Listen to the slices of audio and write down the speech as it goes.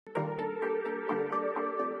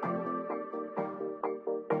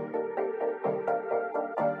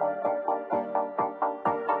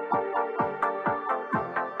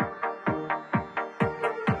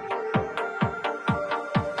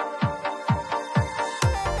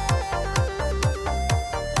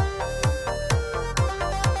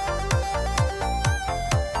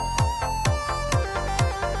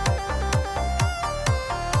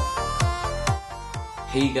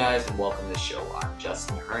Hey guys, and welcome to the show. I'm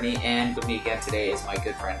Justin Herney, and with me again today is my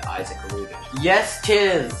good friend Isaac Aludin. Yes,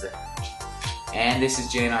 tis! And this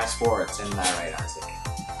is J&I Sports, isn't that right, Isaac?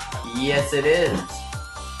 Yes, it is.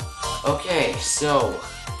 Okay, so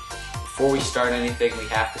before we start anything, we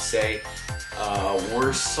have to say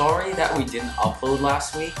we're sorry that we didn't upload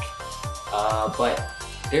last week, but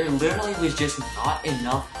there literally was just not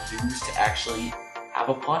enough news to actually have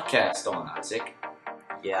a podcast on, Isaac.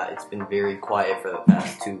 Yeah, it's been very quiet for the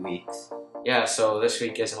past 2 weeks. Yeah, so this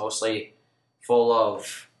week is mostly full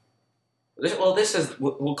of...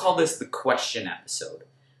 we'll call this the question episode,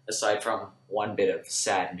 aside from one bit of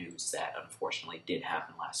sad news that unfortunately did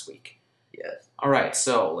happen last week. Yes. Alright,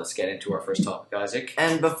 so let's get into our first topic, Isaac.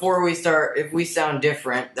 And before we start, if we sound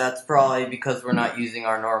different, that's probably because we're not using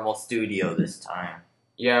our normal studio this time.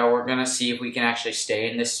 Yeah, we're gonna see if we can actually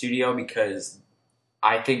stay in this studio because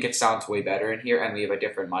I think it sounds way better in here, and we have a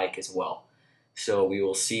different mic as well. So we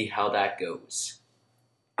will see how that goes.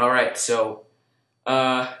 Alright, so,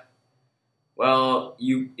 if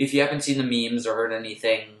you haven't seen the memes or heard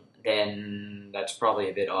anything, then that's probably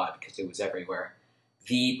a bit odd because it was everywhere.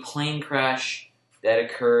 The plane crash that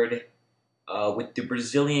occurred with the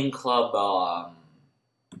Brazilian club,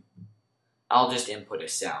 I'll just input a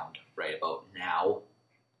sound right about now.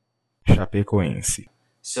 Chapecoense.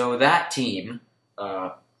 So that team...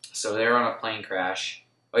 so they're on a plane crash.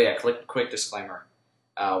 Oh yeah, quick disclaimer.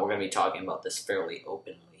 We're going to be talking about this fairly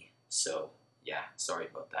openly. So, yeah, sorry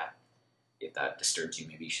about that. If that disturbs you,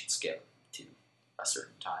 maybe you should skip to a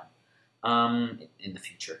certain time in the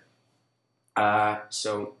future.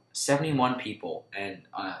 So, 71 people, and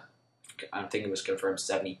I think it was confirmed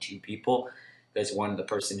 72 people, because the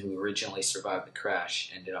person who originally survived the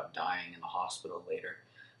crash ended up dying in the hospital later.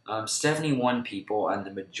 71 people, and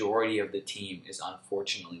the majority of the team is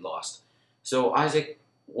unfortunately lost. So, Isaac,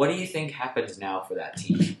 what do you think happens now for that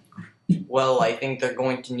team? Well, I think they're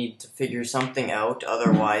going to need to figure something out,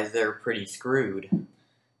 otherwise they're pretty screwed.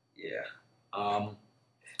 Yeah.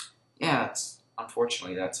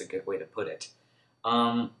 Unfortunately, that's a good way to put it.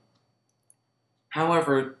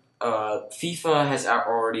 However, FIFA has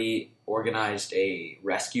already organized a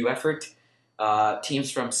rescue effort.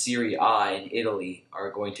 Teams from Serie A in Italy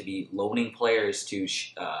are going to be loaning players to,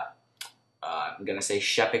 I'm going to say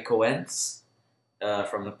Chapecoense,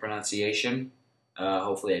 from the pronunciation.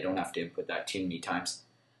 Hopefully I don't have to input that too many times.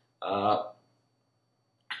 They're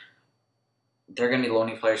going to be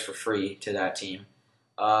loaning players for free to that team.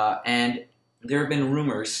 And there have been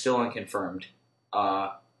rumors, still unconfirmed,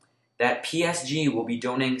 that PSG will be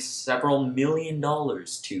donating several $1 million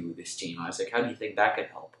to this team. Isaac, how do you think that could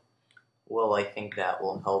help? Well, I think that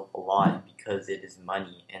will help a lot because it is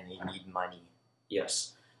money and they need money.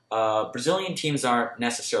 Yes. Brazilian teams aren't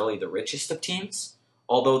necessarily the richest of teams,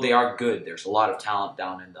 although they are good. There's a lot of talent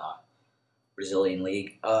down in the Brazilian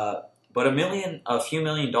league. But a few $1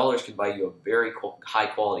 million can buy you a very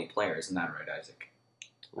high-quality player. Isn't that right, Isaac?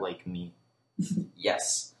 Like me.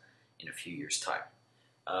 Yes, in a few years' time.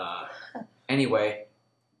 Anyway,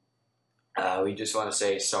 we just want to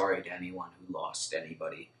say sorry to anyone who lost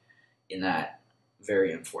anybody in that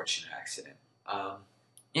very unfortunate accident.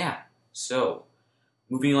 So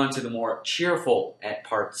moving on to the more cheerful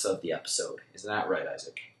parts of the episode. Isn't that right,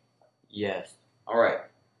 Isaac? Yes. All right.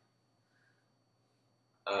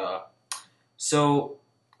 So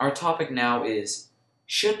our topic now is,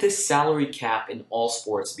 should the salary cap in all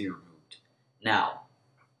sports be removed? Now,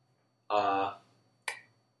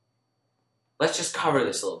 let's just cover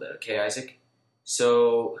this a little bit, okay, Isaac?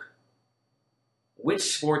 So, which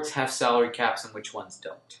sports have salary caps and which ones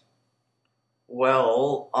don't?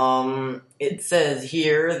 Well, it says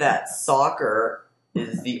here that soccer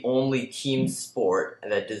is the only team sport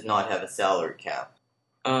that does not have a salary cap.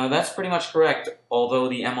 That's pretty much correct, although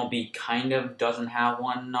the MLB kind of doesn't have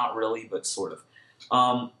one, not really, but sort of.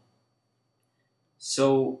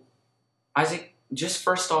 So, Isaac, just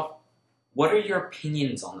first off, what are your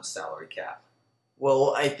opinions on the salary cap?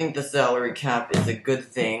 Well, I think the salary cap is a good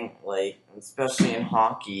thing, especially in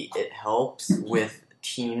hockey. It helps with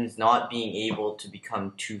teams not being able to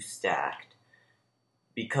become too stacked.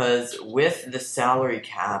 Because with the salary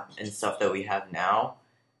cap and stuff that we have now,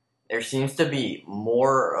 there seems to be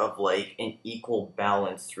more of an equal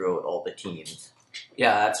balance throughout all the teams.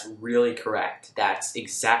 Yeah, that's really correct. That's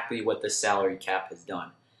exactly what the salary cap has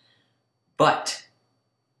done. But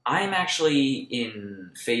I'm actually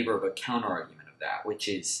in favor of a counter-argument of that, which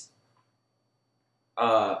is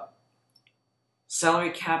salary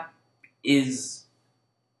cap is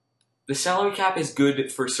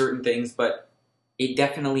good for certain things, but it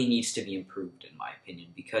definitely needs to be improved, in my opinion,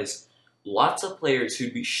 because lots of players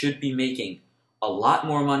who should be making a lot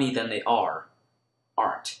more money than they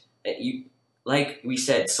aren't. Like we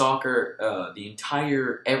said, soccer,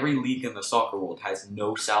 every league in the soccer world has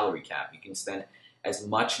no salary cap. You can spend as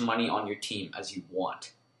much money on your team as you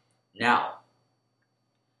want. Now,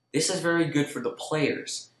 this is very good for the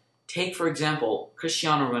players. Take, for example,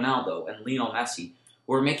 Cristiano Ronaldo and Lionel Messi,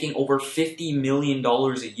 who are making over $50 million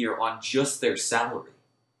a year on just their salary.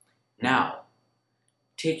 Now,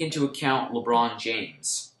 take into account LeBron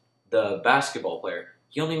James, the basketball player.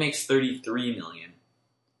 He only makes $33 million,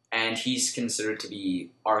 and he's considered to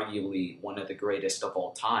be arguably one of the greatest of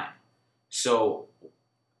all time. So,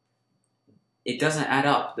 it doesn't add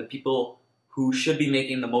up. The people who should be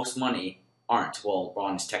making the most money aren't. Well,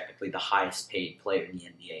 LeBron is technically the highest paid player in the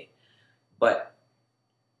NBA. But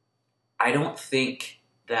I don't think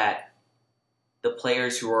that the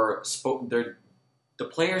players who are the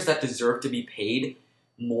players that deserve to be paid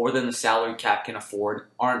more than the salary cap can afford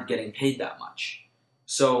aren't getting paid that much.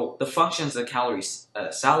 So the functions of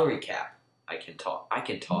the salary cap, I can talk,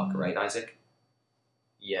 right, Isaac?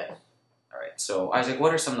 Yes. All right. So Isaac,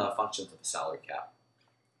 what are some of the functions of the salary cap?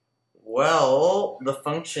 Well, the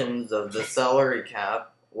functions of the salary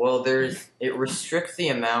cap, it restricts the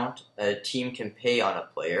amount a team can pay on a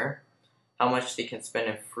player, how much they can spend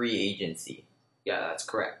in free agency. Yeah, that's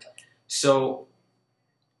correct. So,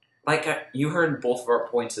 like you heard both of our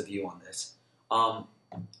points of view on this.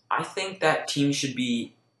 I think that teams should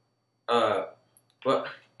be. But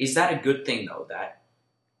is that a good thing though?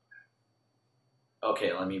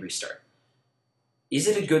 Okay, let me restart. Is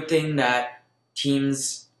it a good thing that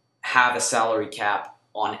teams have a salary cap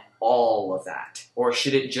on all of that? Or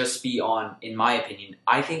should it just be on, in my opinion,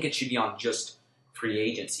 I think it should be on just free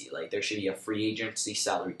agency. Like, there should be a free agency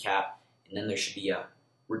salary cap, and then there should be a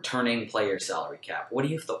returning player salary cap. What do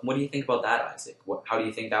you think about that, Isaac? How do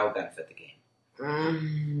you think that would benefit the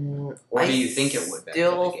game? Or do you think it would benefit the game?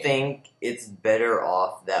 I still think it's better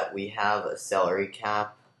off that we have a salary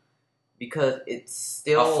cap, because it's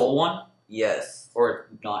still... A full one? Yes. Or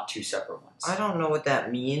not two separate ones? I don't know what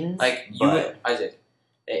that means. Like, Isaac,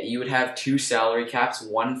 you would have two salary caps,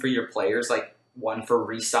 one for your players, like one for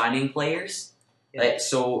re-signing players. Yeah. Like,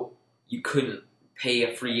 so you couldn't pay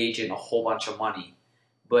a free agent a whole bunch of money,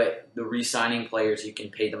 but the re-signing players, you can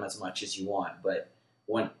pay them as much as you want. But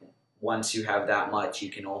once you have that much, you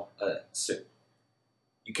can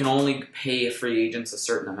only pay free agents a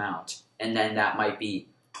certain amount, and then that might be,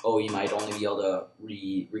 you might only be able to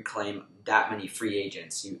reclaim that many free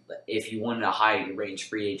agents. If you wanted a high range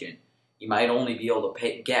free agent, you might only be able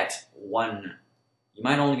to get one. You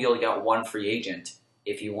might only be able to get one free agent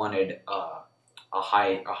if you wanted a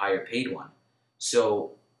higher paid one.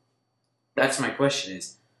 So that's my question: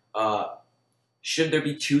 is should there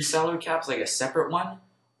be two salary caps, like a separate one,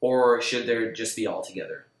 or should there just be all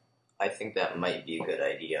together? I think that might be a good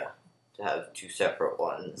idea to have two separate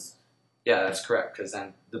ones. Yeah, that's correct, because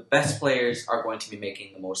then the best players are going to be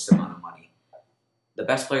making the most amount of money. The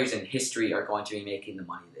best players in history are going to be making the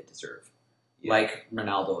money they deserve, like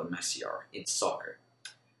Ronaldo and Messi are in soccer.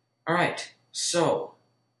 All right, so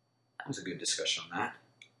that was a good discussion on that.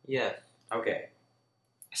 Yeah. Okay,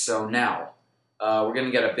 so now we're going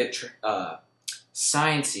to get a bit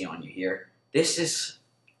sciencey on you here. This is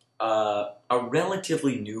a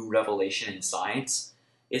relatively new revelation in science.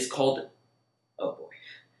 It's called,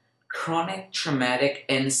 Chronic Traumatic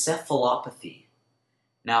Encephalopathy.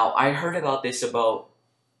 Now, I heard about this about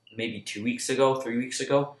maybe 3 weeks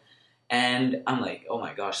ago, and I'm like, oh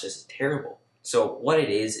my gosh, this is terrible. So what it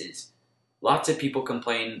is lots of people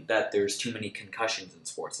complain that there's too many concussions in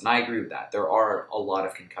sports, and I agree with that. There are a lot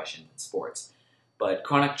of concussions in sports. But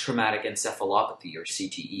Chronic Traumatic Encephalopathy, or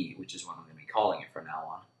CTE, which is what I'm going to be calling it from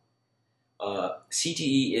now on,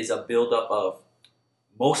 CTE is a buildup of,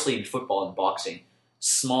 mostly in football and boxing,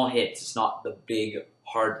 small hits. It's not the big,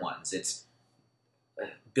 hard ones. It's a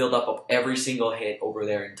buildup of every single hit over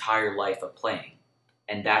their entire life of playing.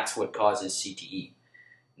 And that's what causes CTE.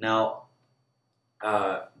 Now,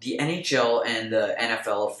 the NHL and the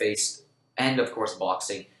NFL have faced, and of course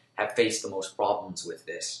boxing, have faced the most problems with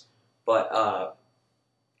this. But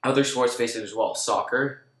other sports face it as well.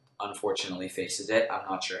 Soccer, unfortunately, faces it. I'm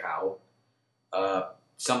not sure how.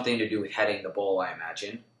 Something to do with heading the ball, I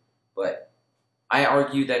imagine. But I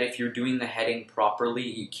argue that if you're doing the heading properly,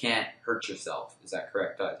 you can't hurt yourself. Is that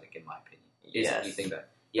correct, Isaac, in my opinion? Yes. You think that?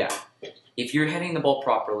 Yeah. If you're heading the ball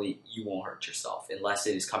properly, you won't hurt yourself, unless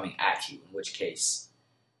it is coming at you, in which case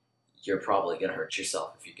you're probably going to hurt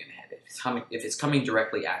yourself if you're going to head it. If it's coming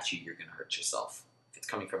directly at you, you're going to hurt yourself. If it's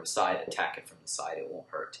coming from the side, attack it from the side, it won't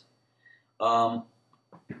hurt.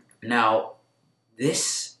 Now,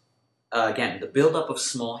 this, again, the buildup of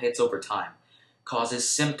small hits over time causes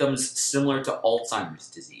symptoms similar to Alzheimer's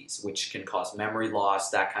disease, which can cause memory loss,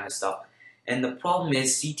 that kind of stuff. And the problem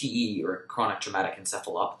is CTE, or chronic traumatic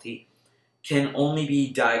encephalopathy, can only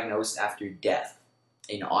be diagnosed after death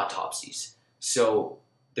in autopsies. So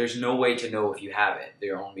there's no way to know if you have it.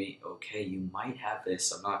 They're only, okay, you might have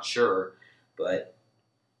this, I'm not sure. But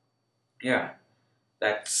yeah,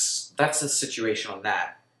 that's the situation on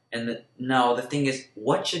that. And now the thing is,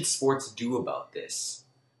 what should sports do about this?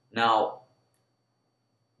 Now,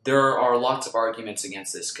 there are lots of arguments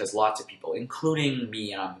against this because lots of people, including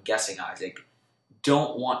me, and I'm guessing Isaac,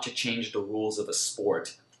 don't want to change the rules of a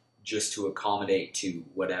sport just to accommodate to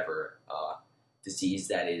whatever disease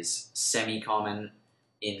that is semi-common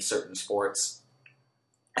in certain sports.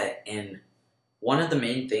 And one of the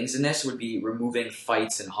main things in this would be removing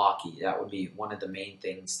fights in hockey. That would be one of the main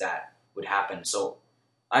things that would happen. So,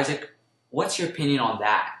 Isaac, what's your opinion on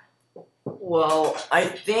that? Well, I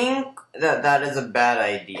think that is a bad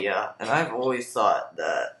idea, and I've always thought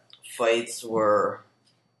that fights were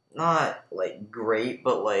not, like, great,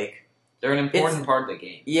 but, like... They're an important part of the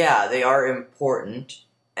game. Yeah, they are important,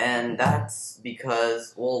 and that's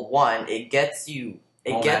because, well, one, it gets you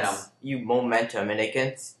momentum, and it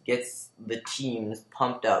gets the teams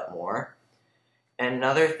pumped up more. And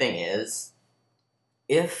another thing is,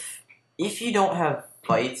 if you don't have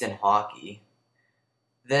fights in hockey,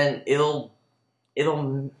 then it'll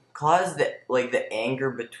cause the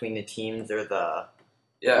anger between the teams, or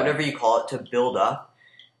whatever you call it, to build up,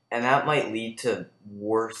 and that might lead to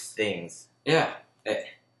worse things. Yeah.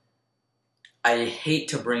 I hate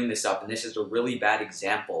to bring this up, and this is a really bad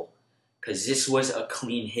example, because this was a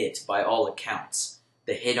clean hit by all accounts.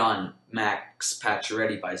 The hit on Max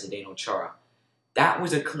Pacioretty by Zdeno Chara. That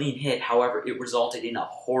was a clean hit, however, it resulted in a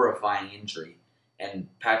horrifying injury. And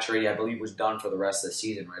Pacioretty, I believe, was done for the rest of the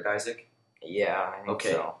season, right, Isaac? Yeah, I think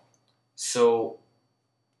so. So,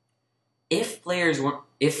 if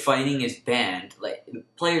fighting is banned, like,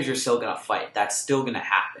 players are still gonna fight. That's still gonna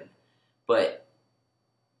happen. But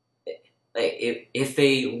like, if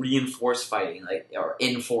they reinforce fighting, or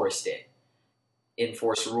enforce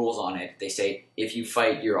rules on it, they say if you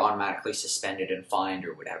fight, you're automatically suspended and fined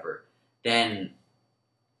or whatever, then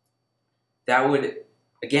that would,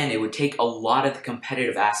 again, it would take a lot of the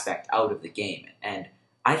competitive aspect out of the game, and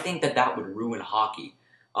I think that would ruin hockey.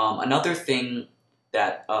 Another thing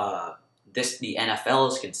that the NFL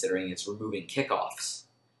is considering is removing kickoffs,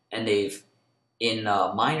 and in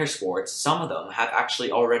minor sports, some of them have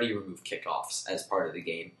actually already removed kickoffs as part of the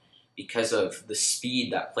game because of the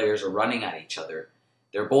speed that players are running at each other.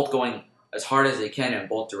 They're both going as hard as they can in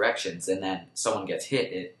both directions, and then someone gets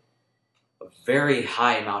hit at a very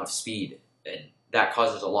high amount of speed, and that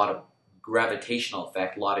causes a lot of gravitational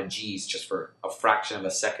effect, a lot of G's just for a fraction of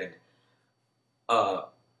a second.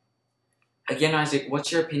 Again, Isaac,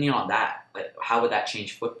 what's your opinion on that? Like, how would that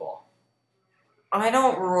change football? I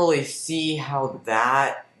don't really see how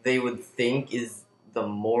that they would think is the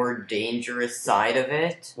more dangerous side of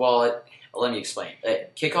it. Well, let me explain.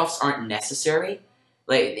 Kickoffs aren't necessary.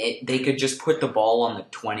 Like, they could just put the ball on the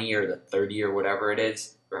 20 or the 30 or whatever it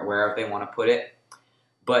is, or wherever they want to put it.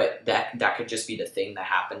 But that could just be the thing that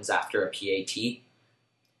happens after a PAT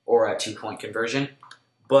or a 2-point conversion.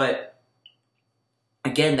 But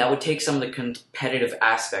again, that would take some of the competitive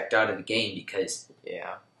aspect out of the game because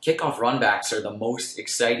kickoff runbacks are the most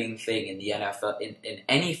exciting thing in the NFL, in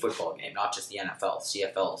any football game, not just the NFL,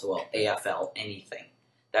 CFL as well, AFL, anything.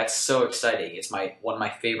 That's so exciting. It's one of my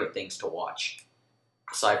favorite things to watch,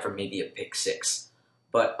 aside from maybe a pick six.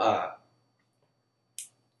 But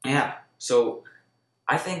yeah, so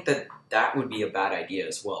I think that would be a bad idea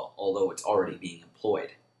as well, although it's already being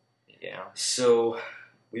employed. Yeah. So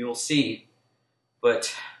we will see.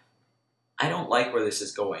 But I don't like where this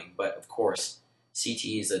is going. But of course,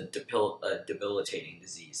 CTE is a debilitating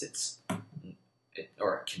disease.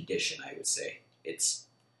 Or a condition, I would say. It's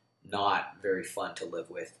not very fun to live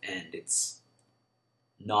with, and it's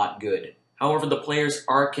not good. However, the players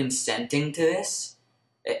are consenting to this.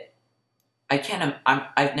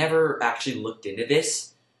 I've never actually looked into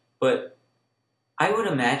this, but I would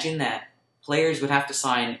imagine that players would have to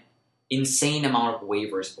sign insane amount of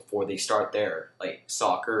waivers before they start their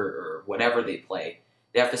soccer or whatever they play.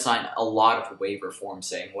 They have to sign a lot of waiver forms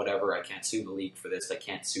saying whatever, I can't sue the league for this, I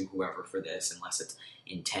can't sue whoever for this unless it's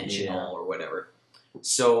intentional or whatever.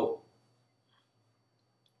 So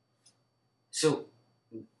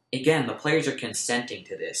again, the players are consenting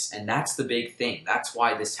to this, and that's the big thing. That's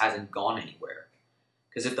why this hasn't gone anywhere.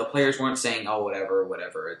 Because if the players weren't saying, oh, whatever,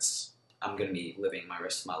 I'm going to be living my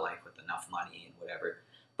rest of my life with enough money and whatever.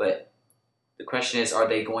 But the question is, are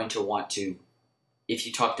they going to want to if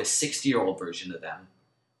you talk to 60-year-old version of them,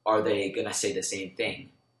 are they going to say the same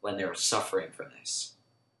thing when they're suffering from this?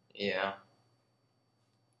 Yeah.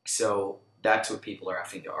 So that's what people are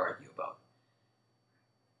having to argue about.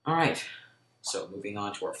 All right. So moving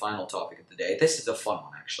on to our final topic of the day. This is a fun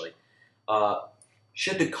one, actually.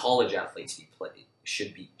 Should the college athletes be played?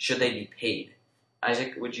 Should they be paid?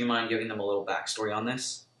 Isaac, would you mind giving them a little backstory on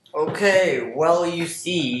this? Okay, well, you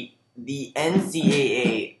see, the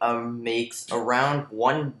NCAA makes around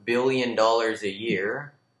 $1 billion a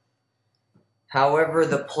year. However,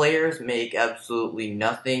 the players make absolutely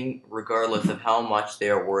nothing, regardless of how much they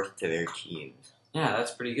are worth to their teams. Yeah,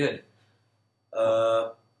 that's pretty good.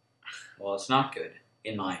 Well, it's not good,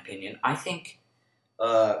 in my opinion. I think,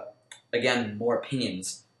 again, more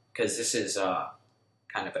opinions, because this is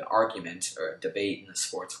kind of an argument or a debate in the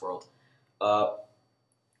sports world.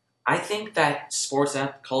 I think that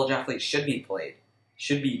college athletes should be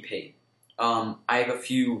paid. I have a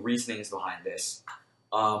few reasonings behind this.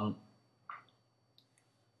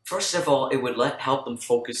 First of all, it would help them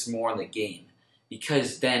focus more on the game,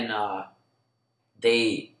 because then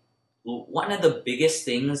one of the biggest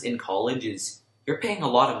things in college is you're paying a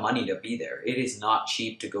lot of money to be there. It is not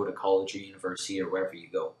cheap to go to college or university or wherever you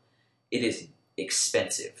go. It is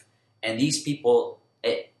expensive. And these people,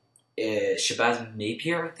 Shabazz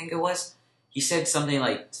Napier, I think it was, he said something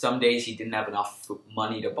like some days he didn't have enough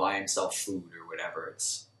money to buy himself food or whatever.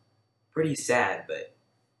 It's pretty sad, but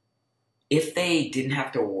if they didn't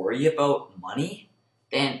have to worry about money,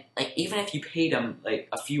 then like even if you paid them like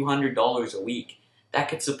a few $100s a week, that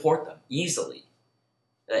could support them easily.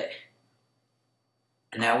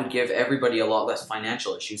 And that would give everybody a lot less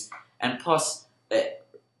financial issues. And plus,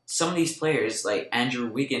 some of these players, like Andrew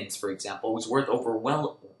Wiggins, for example, was worth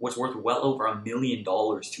well over $1 million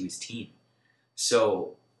to his team.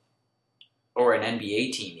 So, or an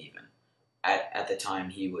NBA team even, at the time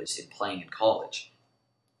he was playing in college.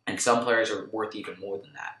 And some players are worth even more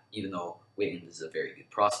than that, even though Wiggins is a very good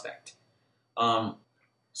prospect.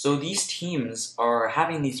 So these teams are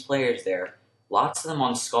having these players there, lots of them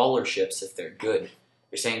on scholarships if they're good.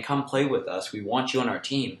 They're saying, come play with us, we want you on our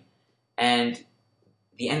team. And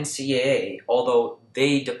the NCAA, although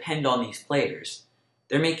they depend on these players,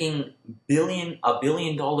 they're making $1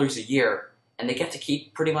 billion a year, and they get to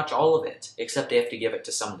keep pretty much all of it, except they have to give it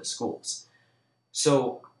to some of the schools.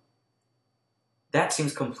 So that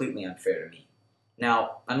seems completely unfair to me.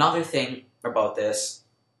 Now, another thing about this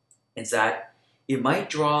is that it might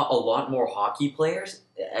draw a lot more hockey players,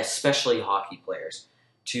 especially hockey players,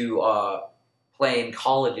 to play in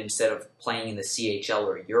college instead of playing in the CHL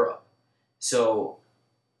or Europe. So,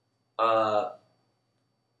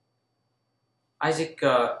 Isaac,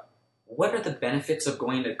 what are the benefits of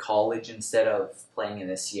going to college instead of playing in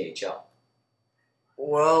the CHL?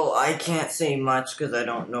 Well, I can't say much because I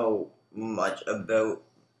don't know much about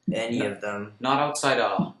any of them. Outside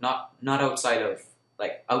of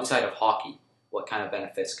hockey. What kind of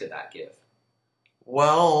benefits could that give?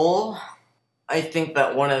 Well, I think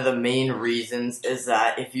that one of the main reasons is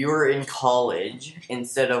that if you were in college,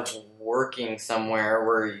 instead of working somewhere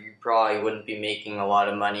where you probably wouldn't be making a lot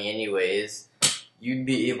of money anyways, you'd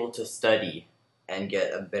be able to study and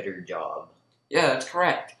get a better job. Yeah, that's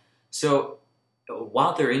correct. So,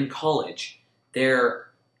 while they're in college, and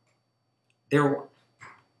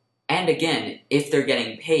again, if they're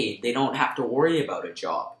getting paid, they don't have to worry about a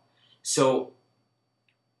job. So,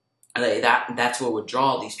 that's what would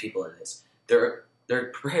draw these people in this. They're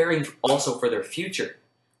preparing also for their future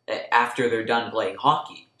after they're done playing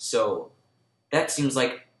hockey. So that seems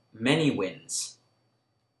like many wins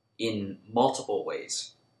in multiple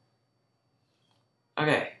ways.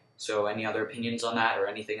 Okay, so any other opinions on that or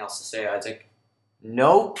anything else to say, Isaac?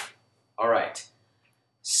 Nope. All right.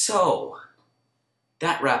 So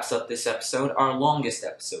that wraps up this episode, our longest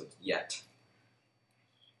episode yet,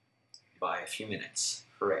 by a few minutes.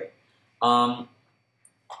 Hooray.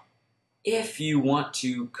 If you want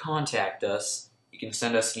to contact us, you can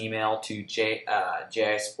send us an email to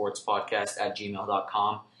J&I Sports Podcast at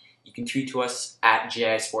gmail.com. You can tweet to us at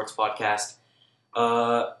J&I Sports Podcast.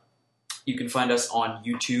 You can find us on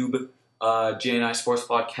YouTube, J&I Sports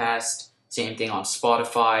Podcast. Same thing on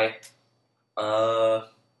Spotify.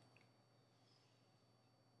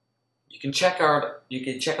 You can check out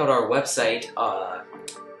our website,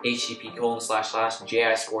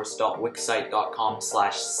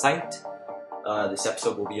 http://jisports.wixsite.com/site. This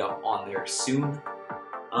episode will be up on there soon.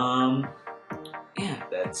 Yeah,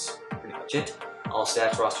 that's pretty much it. All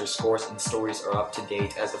stats, roster, scores, and stories are up to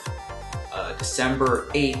date as of December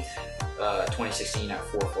 8th, 2016 at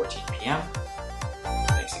 4:14 p.m.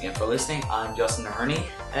 Thanks again. again for listening. I'm Justin Aherney,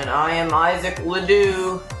 And I am Isaac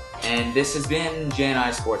Ledoux. and this has been J&I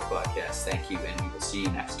Sports Podcast. Thank you, and we will see you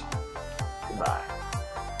next time. Goodbye.